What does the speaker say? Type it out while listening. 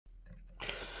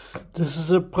This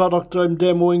is a product I'm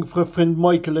demoing for a friend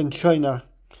Michael in China.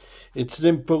 It's an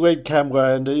infrared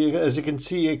camera, and as you can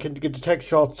see, you can detect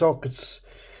short circuits.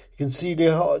 You can see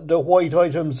the white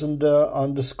items on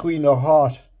the screen are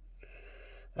hot,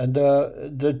 and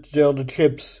they're the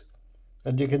chips.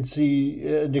 And you can see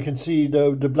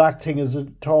the black thing is a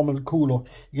thermal cooler.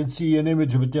 You can see an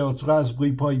image of it there. It's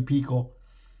Raspberry Pi Pico,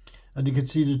 and you can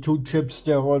see the two chips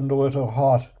there under it are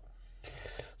hot.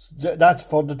 That's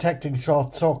for detecting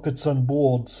short circuits on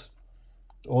boards.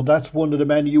 Or that's one of the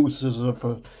many uses of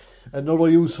it. Another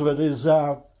use of it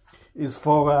is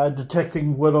for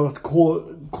detecting whether it's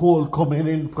cold coming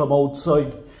in from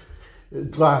outside.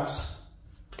 Drafts.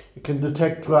 It can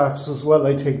detect drafts as well,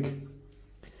 I think.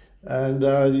 And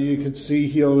you can see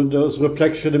here there's a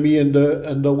reflection of me in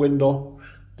the window.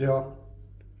 There,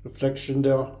 reflection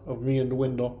there of me in the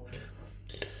window.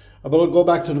 I better go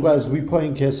back to the Raspberry Pi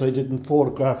in case I didn't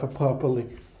photograph it properly,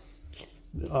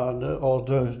 or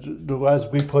the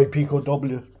Raspberry Pi Pico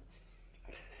W.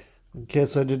 In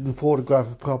case I didn't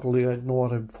photograph it properly, I know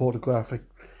what I'm photographing.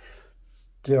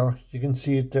 There, you can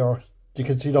see it there. You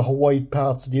can see the white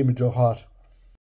parts of the image are hot.